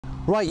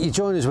Right, you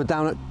join us, we're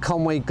down at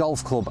Conway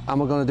Golf Club and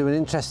we're going to do an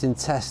interesting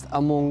test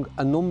among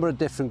a number of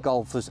different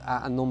golfers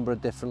at a number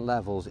of different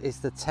levels. It's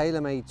the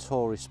TaylorMade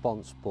Tour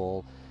Response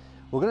ball.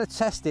 We're going to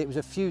test it. It was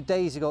a few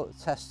days ago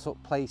the test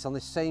took place on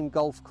this same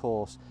golf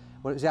course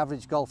where it was the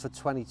average golf for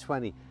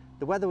 2020.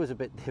 The weather was a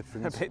bit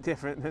different. A bit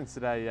different than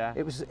today, yeah.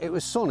 It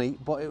was sunny,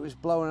 but it was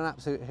blowing an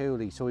absolute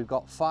hoolie. So we've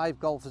got 5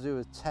 golfers who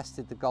have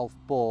tested the golf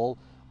ball,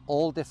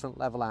 all different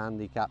level of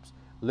handicaps.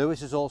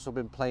 Lewis has also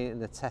been playing in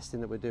the testing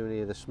that we're doing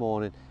here this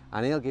morning,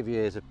 and he'll give you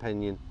his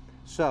opinion.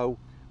 So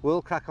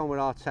we'll crack on with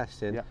our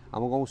testing, and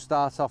we're going to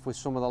start off with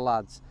some of the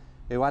lads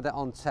who had it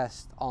on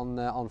test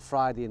on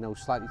Friday in those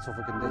slightly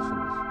tougher conditions.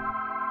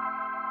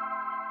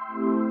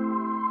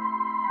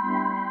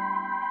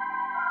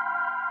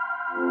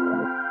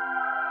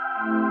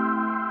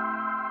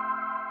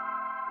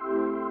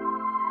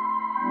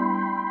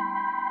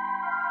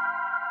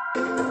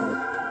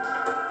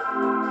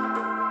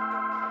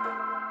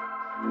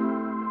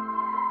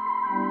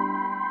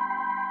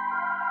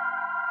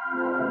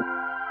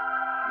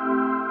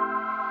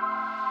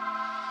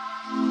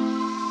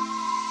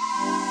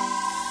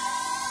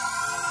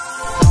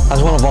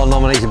 As one of our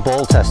nominated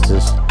ball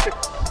testers,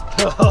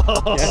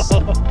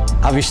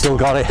 have you still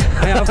got it?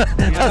 I have.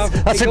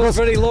 That's it goes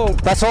very low.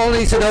 That's all I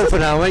need to know for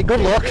now, mate.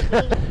 Good luck.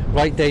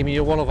 Right, Damien,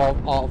 you're one of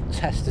our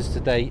testers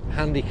today.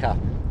 Handicap?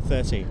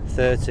 13.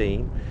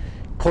 13.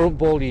 Current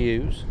ball you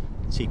use?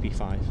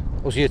 TP5.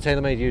 Oh, so you're a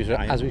TaylorMade user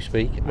as we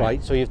speak.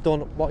 Right, so you've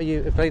done, what are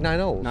you, played 9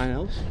 holes? 9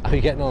 holes. How are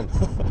you getting on?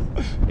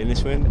 In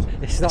this wind.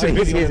 It's not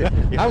easy, is it?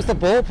 How's the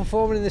ball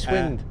performing in this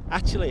wind?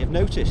 Actually, I've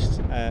noticed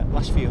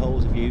last few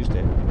holes I've used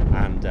it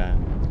and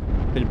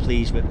been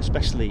pleased with,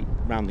 especially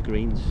around the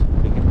greens.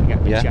 We get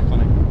a big check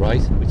on it,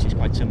 right? Which is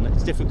quite similar.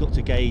 It's difficult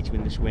to gauge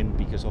in this wind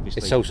because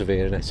obviously it's so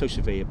severe, isn't it? It's so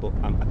severe, but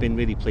I've been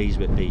really pleased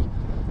with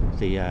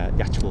the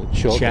actual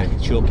short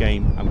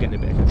game. I'm getting a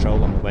bit of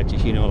control on the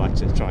wedges. You know, I like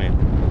to try and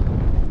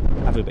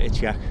have a bit of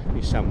check,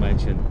 use sand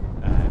wedge, and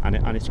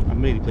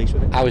I'm really pleased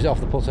with it. How is it off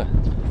the putter,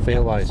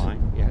 feel wise?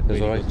 Fine, yeah,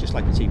 really all right. Good, just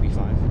like the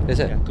TP5. Is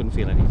it? Yeah, couldn't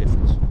feel any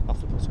difference off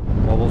the putter.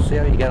 Well, we'll see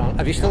how you get on.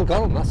 Have you still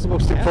got them? That's the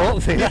most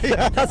important thing.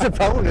 That's a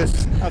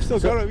bonus. I've still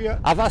got them, yeah.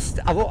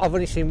 I've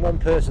only seen one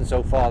person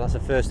so far. That's the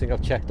first thing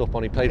I've checked up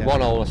on. He played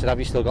 1 hole. I said, "Have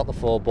you still got the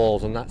 4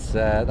 balls?" And that's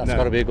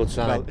got to be a good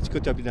sign. Well, it's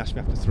good to have been asked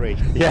me after 3.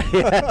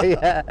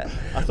 Yeah.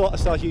 I thought I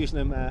started using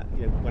them,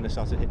 when I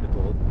started hitting the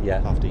ball.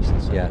 Half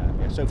decent.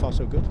 So, so far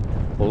so good.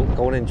 Well,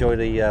 go and enjoy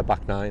the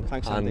back 9.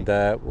 Thanks, and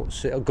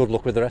Andy. good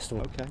luck with the rest of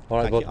them. Okay. All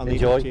right, bud.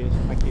 Enjoy. Cheers.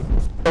 Thank you.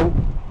 So,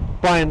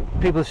 Brian,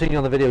 people have seen you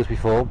on the videos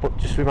before, but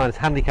just remind us,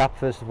 handicap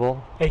first of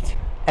all. 8.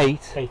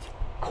 8.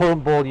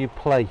 Current ball you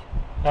play?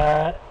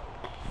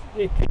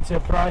 It's a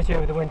variety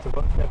over the winter,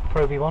 but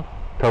Pro V1.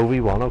 Pro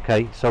V1,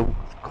 okay. So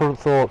current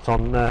thoughts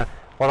on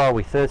what are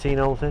we? 13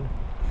 holes in?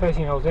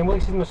 13 holes in. Well,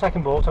 this is my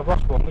second ball, so I've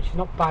lost one, which is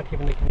not bad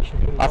given the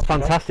conditions. That's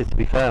fantastic, to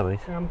be fair, mate.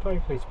 I'm very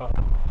pleased about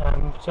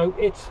that. So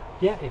it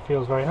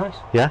feels very nice.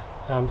 Yeah.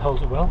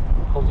 Holds it well,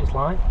 holds its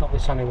line,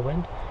 notwithstanding the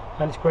wind,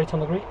 and it's great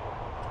on the green.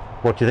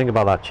 What do you think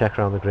about that check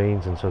around the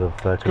greens and sort of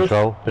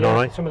control? Been all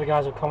right? Some of the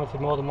guys have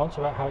commented more than once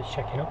about how it's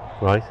checking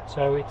up. Right.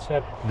 So it's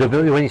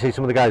when you say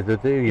some of the guys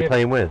that you're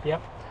playing with. Yep.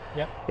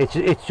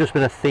 It's just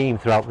been a theme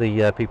throughout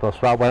the people.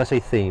 When I say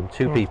theme,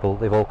 2 people,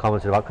 they've all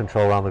commented about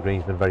control around the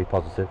greens, been very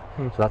positive.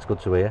 So that's good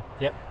to hear.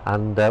 Yep.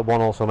 And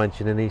one also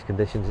mentioned in these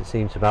conditions it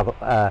seems to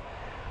have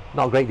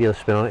not a great deal of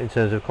spin on it in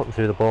terms of cutting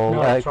through the ball,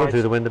 cutting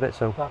through the wind a bit.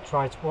 So that's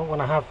right. Well, when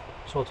I have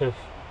sort of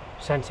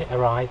sent it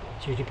awry,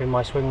 it's usually been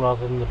my swing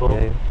rather than the ball.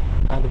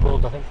 And the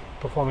ball's, I think,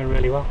 performing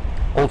really well.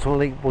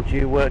 Ultimately, would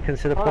you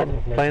consider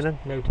playing them?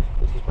 No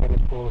difficulties playing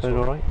this ball. Doing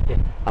all right? Yeah.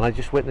 And I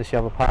just witnessed you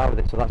have a par with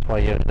it, so that's why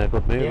you're in a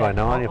good mood right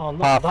now, aren't you? On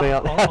par that 3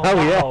 on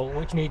that hole,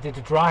 which needed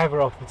a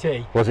driver off the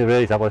tee. Was it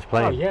really? That was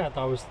playing? Oh yeah,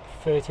 I was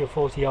 30 or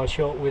 40 yards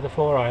short with a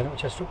 4-iron,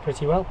 which I struck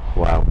pretty well.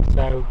 Wow.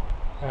 So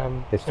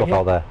it's tough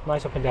out there.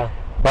 Nice up and down.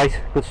 Right,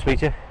 good to speak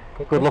to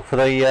you. Good luck for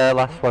the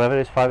last, whatever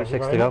it is, 5 or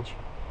 6 to go.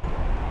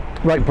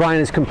 Right, Brian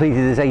has completed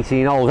his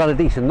 18 holes. Had a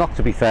decent knock,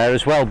 to be fair,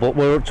 as well, but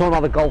we're talking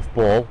about the golf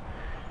ball.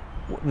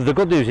 The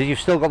good news is you've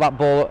still got that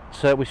ball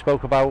that we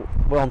spoke about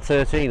on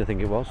 13, I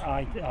think it was.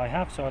 I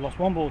have, so I lost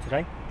 1 ball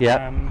today.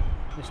 Yeah.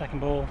 The second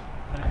ball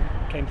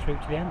came through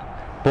to the end.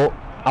 But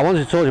I wanted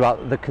to talk to you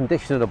about the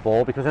condition of the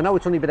ball, because I know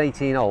it's only been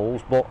 18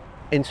 holes, but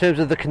in terms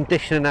of the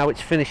condition and how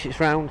it's finished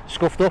its round,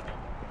 scuffed up?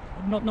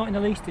 Not in the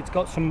least. It's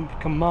got some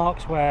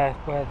marks where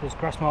there's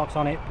grass marks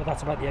on it, but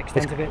that's about the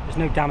extent of it. There's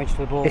no damage to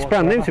the ball. It's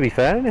brand new, to be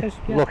fair, isn't it?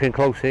 Yeah. Looking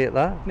closely at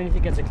that. The minute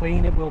it gets a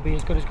clean, it will be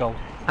as good as gold.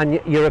 And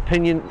your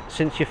opinion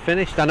since you've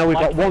finished? I know we've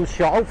got 1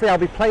 shot. Hopefully I'll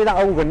be playing that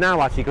over now,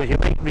 actually, because you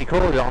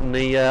record it on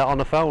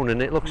the phone, and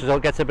it looks as though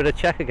it gets a bit of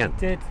check again. It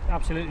did,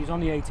 absolutely. It was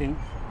on the 18th.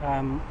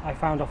 I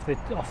found off the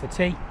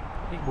tee,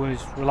 it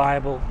was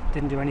reliable,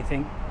 didn't do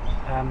anything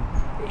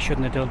it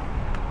shouldn't have done.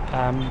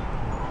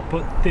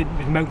 But it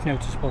was most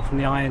noticeable from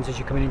the irons as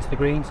you're coming into the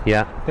greens.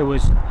 Yeah. There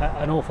was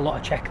an awful lot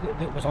of check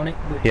that was on it,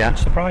 which yeah.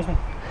 surprised me.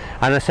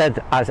 And I said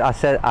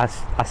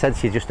to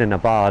you just in the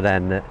bar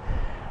then that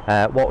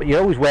What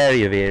you're always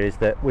wary of here is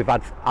that we've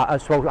had, I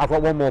suppose I've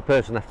got one more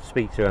person left to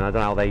speak to, and I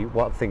don't know how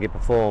what think it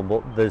performed,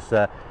 but there's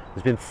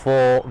been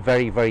 4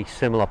 very, very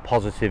similar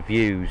positive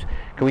views.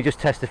 Can we just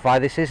testify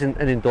this isn't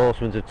an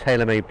endorsement of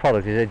tailor-made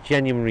product, it's a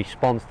genuine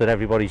response that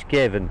everybody's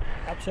given.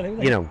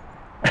 Absolutely. You know,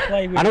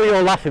 I know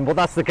you're laughing, but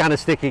that's the kind of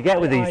stick you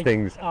get with these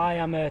things. I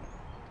am a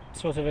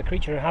sort of a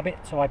creature of habit,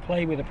 so I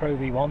play with a Pro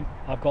V1.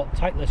 I've got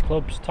Titleist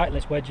clubs,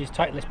 Titleist wedges,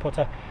 Titleist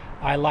putter.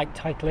 I like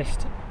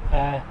Titleist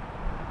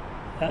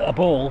a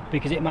ball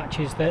because it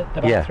matches the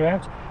back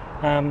throughout.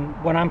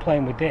 When I'm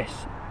playing with this,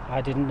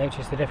 I didn't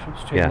notice the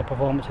difference between the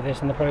performance of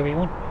this and the Pro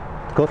V1.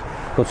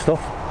 Good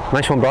stuff.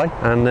 Nice one, Bri,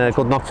 and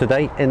good knock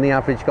today in the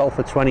Average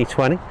Golfer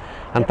 2020.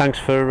 And thanks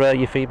for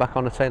your feedback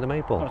on the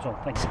TaylorMade ball. That's all,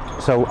 thanks.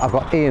 So I've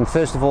got Ian,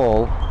 first of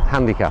all,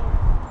 handicap.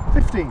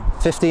 15.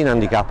 15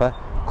 handicapper.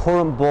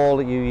 Current ball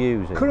that you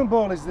use? Current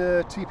ball is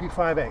the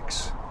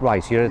TP5X.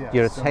 Right, so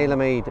you're a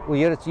TaylorMade. Well,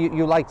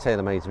 you like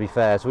TaylorMade, to be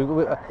fair. So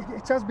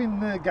it has been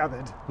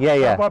gathered.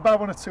 Yeah. By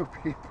 1 or 2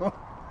 people.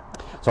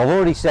 So I've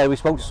already said, we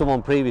spoke to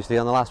someone previously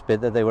on the last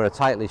bit that they were a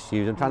Titleist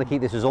user. I'm trying to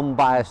keep this as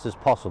unbiased as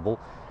possible.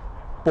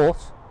 But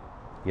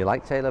you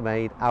like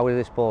TaylorMade. How did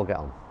this ball get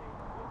on?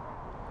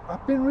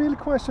 I've been really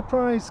quite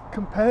surprised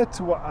compared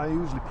to what I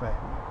usually play.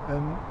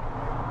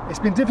 It's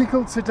been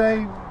difficult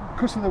today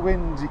because of the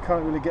wind. You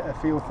can't really get a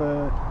feel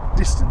for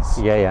distance.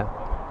 Yeah.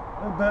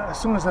 But as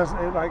soon as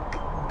I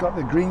got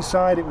the green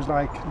side, it was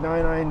like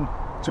 9-iron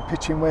to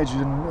pitching wedges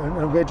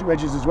and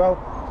wedges as well.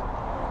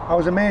 I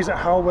was amazed at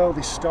how well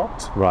they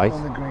stopped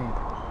on the green.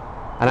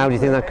 And how do you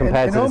think that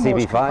compared to the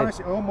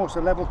TP5? Almost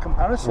a level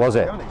comparison. Was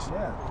it? To be honest,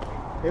 yeah.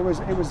 It was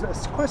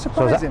quite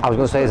surprising. So I was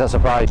going to say, has that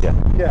surprised you?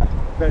 Yeah,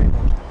 very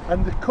much.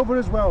 And the cover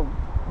as well,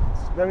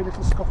 very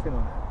little scuffing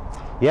on it.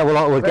 Yeah,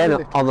 well,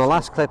 again, on the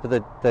last clip of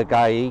the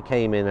guy, he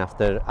came in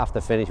after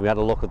finish. We had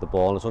a look at the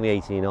ball, and it's only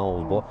 18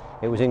 holes,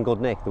 but it was in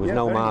good nick. There was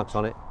no marks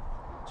on it.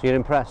 So you're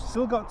impressed?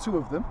 Still got 2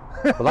 of them.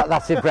 Well,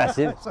 that's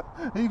impressive. So,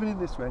 even in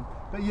this one.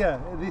 But yeah,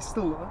 they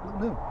still look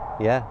new.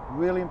 Yeah.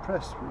 Really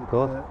impressed with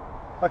good.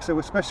 Like I said,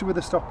 especially with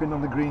the stopping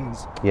on the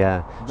greens.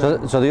 Yeah. So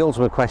the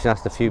ultimate question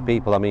asked a few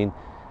people. I mean,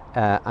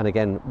 and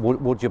again,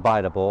 would you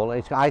buy the ball?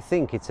 I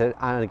think it's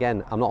and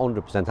again, I'm not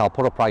 100%. I'll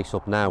put a price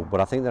up now, but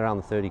I think they're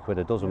around 30 quid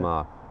a dozen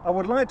mark. I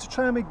would like to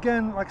try them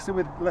again, like I said,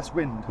 with less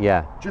wind.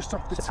 Yeah. Just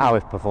off the tee. How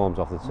it performs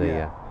off the tee,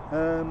 yeah.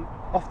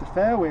 Off the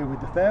fairway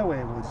with the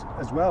fairway woods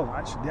as well.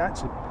 Actually, they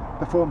actually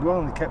performed well,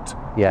 and they kept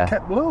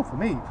low for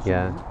me. For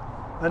some reason.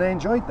 And I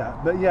enjoyed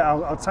that. But yeah,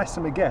 I'll test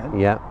them again.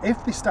 Yeah.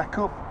 If they stack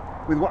up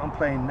with what I'm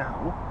playing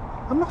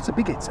now, I'm not a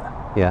big hitter.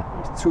 Yeah.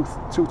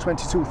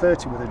 220,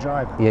 230 with a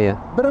driver.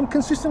 Yeah. But I'm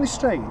consistently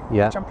straight,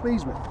 which I'm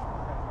pleased with.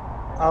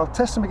 I'll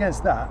test them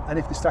against that, and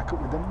if they stack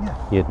up with them,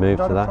 you'd move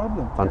to that. Not a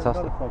problem.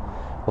 Fantastic. Not a problem.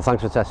 Well,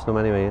 thanks for testing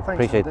them anyway. Thanks,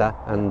 appreciate that.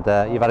 And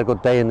you've had a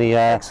good day in the.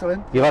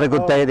 Excellent. You've had a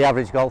good day at the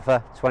Average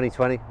Golfer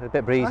 2020. A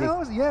bit breezy.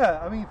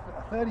 I mean,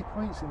 30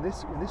 points in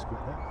this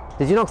weather.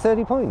 Did you knock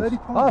 30 points? 30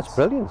 points. Oh, that's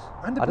brilliant.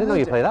 I didn't know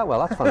you played that well.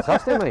 That's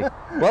fantastic, mate.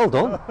 Well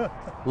done.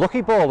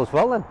 Lucky ball as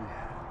well then.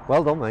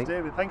 Well done, mate.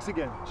 David, thanks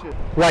again. Cheers.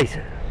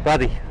 Right,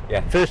 Brady.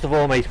 Yeah. First of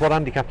all, mate, what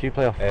handicap do you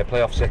play off?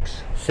 Play off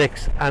 6.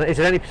 6. And is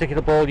there any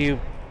particular ball you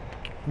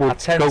would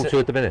go to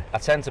at the minute? I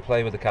tend to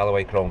play with the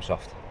Callaway Chrome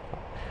Soft.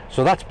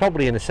 So that's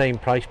probably in the same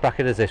price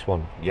bracket as this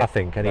one, I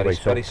think. Anyway,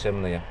 very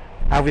similar. Yeah.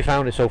 How have you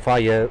found it so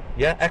far? You're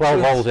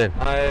 12 holes in.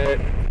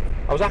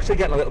 I was actually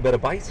getting a little bit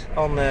of bite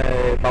on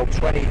about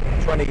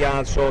 20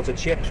 yard sort of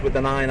chips with the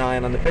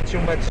 9-iron and the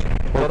pitching wedge.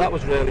 So that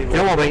was really. You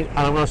know what I mean?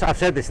 And I've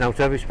said this now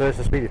to every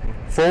person I speak to.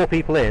 4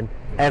 people in,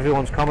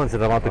 everyone's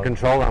commented about the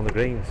control on the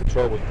greens. The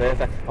control was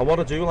perfect. And what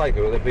I do like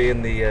it, with it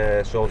being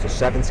the sort of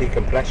 70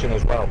 compression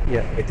as well.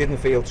 Yeah. It didn't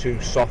feel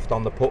too soft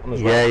on the putting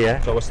as well.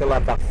 Yeah. So I still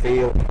had that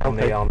feel on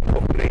the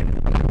putt green.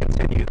 And I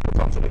continued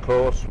onto the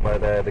course where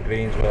the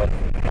greens were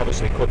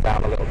obviously cut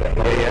down a little bit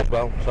lower as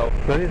well. So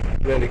brilliant.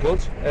 Really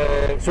good.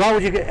 So how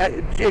would you get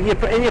in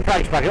your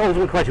price bracket?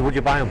 Ultimate question: would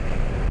you buy them?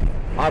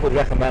 I would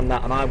recommend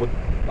that, and I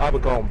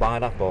would go and buy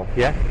that ball.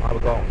 Yeah. I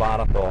would go and buy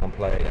that ball and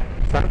play it.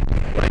 Yeah.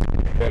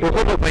 Well,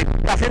 good luck, mate.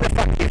 I think the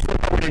fact you've still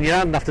got it in your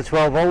hand after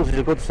 12 holes is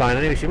a good sign.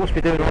 Anyway, so you must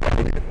be doing all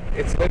right.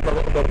 It's lived a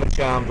little bit of a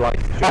charmed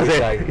life, should we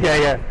say?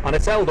 Yeah. And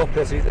it's held up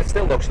because it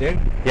still looks new.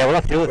 Yeah, well,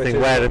 that's the other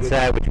thing where it's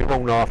which we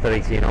won't know after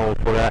 18 holes,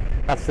 but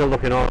that's still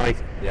looking all right.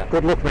 Yeah.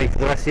 Good luck, mate, for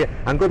the rest of you,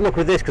 and good luck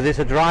with this because it's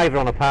a driver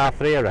on a par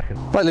 3, I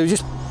reckon. Right, Lou,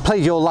 just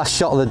played your last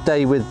shot of the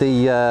day with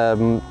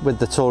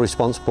the Tour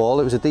Response ball.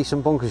 It was a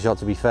decent bunker shot,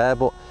 to be fair,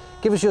 but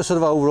give us your sort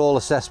of overall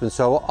assessment.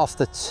 So off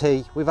the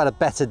tee, we've had a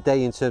better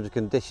day in terms of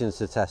conditions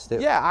to test it.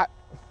 Yeah,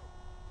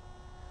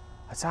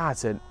 it's hard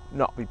to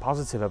not be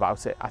positive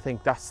about it. I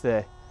think that's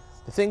the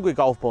thing with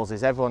golf balls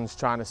is everyone's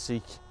trying to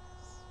seek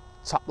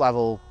top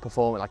level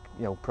performance, like,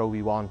 you know, Pro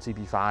V1,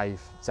 TP5,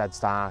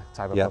 Z-Star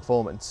type of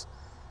performance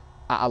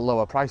at a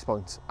lower price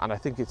point, and I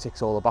think it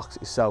ticks all the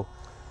boxes. So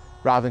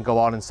rather than go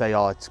on and say,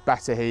 oh, it's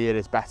better here,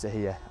 it's better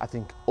here, I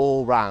think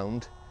all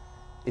round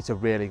it's a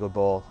really good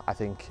ball. I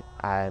think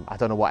I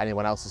don't know what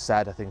anyone else has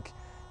said. I think,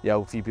 you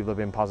know, a few people have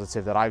been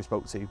positive that I've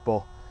spoke to,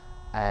 but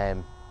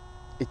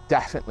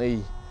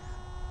definitely,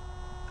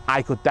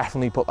 I could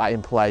definitely put that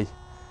in play.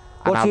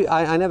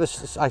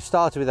 I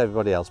started with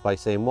everybody else by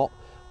saying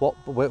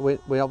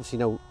we obviously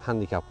know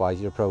handicap wise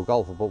you're a pro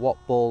golfer, but what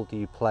ball do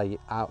you play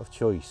out of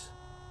choice?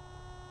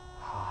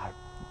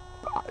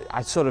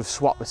 I sort of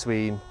swap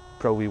between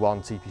Pro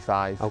V1,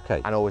 TP5,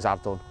 okay, and always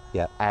have done.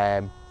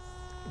 Yeah.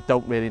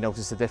 Don't really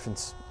notice the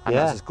difference, and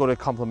that's as good a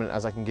compliment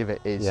as I can give it.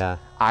 Is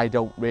I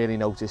don't really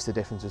notice the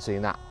difference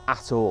between that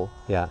at all.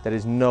 Yeah. There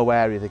is no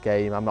area of the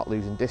game I'm not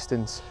losing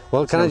distance.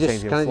 Well, can I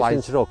just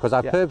interrupt, because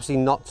I purposely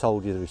not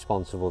told you the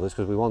response of others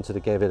because we wanted to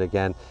give it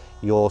again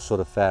your sort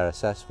of fair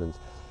assessment.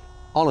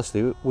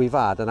 Honestly, we've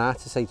had, and I had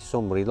to say to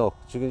somebody, look,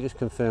 you can just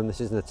confirm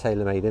this isn't a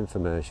TaylorMade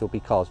infomercial,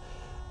 because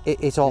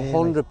it's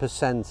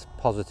 100%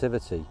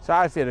 positivity. So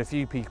I've heard a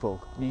few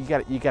people, you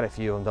get a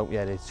few of them, don't you?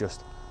 It's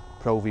just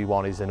Pro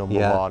V1 is the number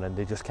one, and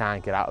they just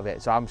can't get out of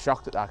it. So I'm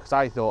shocked at that, because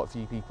I thought a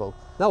few people.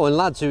 No, and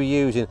lads who are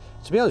using,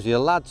 to be honest with you,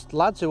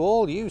 lads who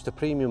all used a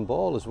premium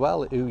ball as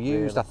well, who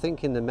used, I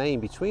think in the main,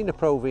 between the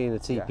Pro V and the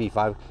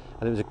TP5, and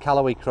there was a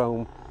Callaway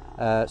Chrome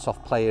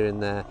soft player in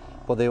there,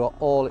 but they were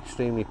all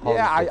extremely positive.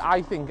 Yeah,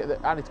 I think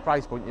at its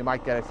price point, you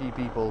might get a few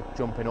people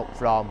jumping up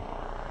from.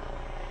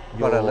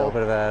 Got a little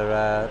bit of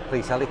a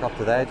police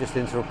helicopter there, just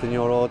interrupting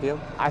your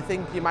audio. I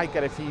think you might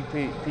get a few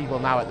people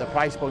now at the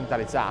price point that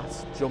it's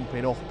at,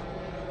 jumping up.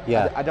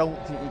 Yeah. I don't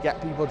think you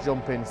get people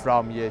jumping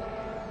from your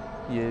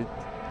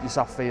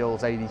soft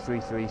fields,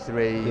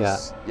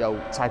 83-33s, you know,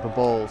 type of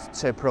balls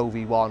to Pro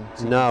V1,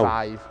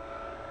 TP5.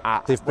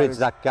 No. They've bridged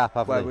that gap,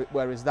 haven't they?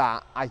 Whereas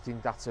that, I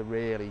think that's a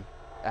really,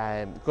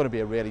 going to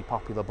be a really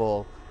popular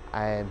ball.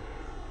 I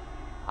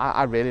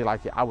really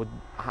like it. I would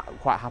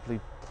quite happily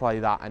play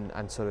that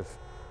and sort of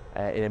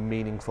in a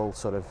meaningful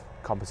sort of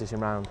competition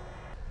round.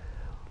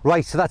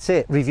 Right, so that's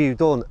it, review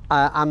done.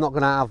 I'm not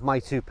going to have my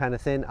 2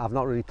 penneth in. I've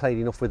not really played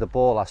enough with the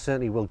ball. I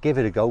certainly will give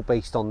it a go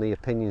based on the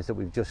opinions that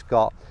we've just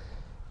got.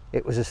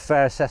 It was as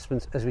fair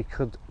assessment as we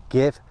could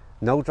give.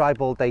 No dry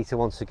ball data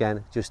once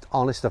again, just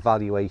honest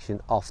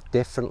evaluation of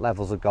different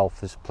levels of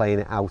golfers playing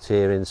it out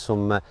here in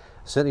some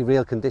certainly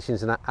real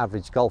conditions in that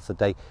average golfer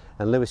day.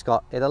 And Lewis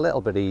got it a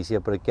little bit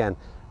easier, but again,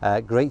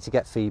 great to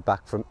get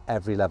feedback from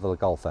every level of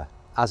golfer.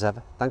 As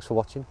ever, thanks for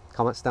watching.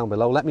 Comments down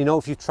below. Let me know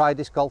if you've tried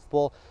this golf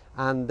ball,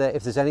 and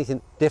if there's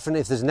anything different,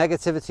 if there's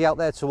negativity out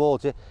there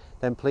towards it,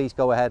 then please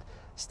go ahead,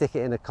 stick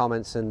it in the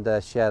comments and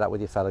share that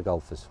with your fellow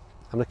golfers.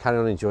 I'm going to carry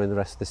on enjoying the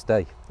rest of this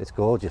day. It's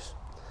gorgeous.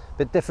 A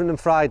bit different than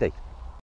Friday.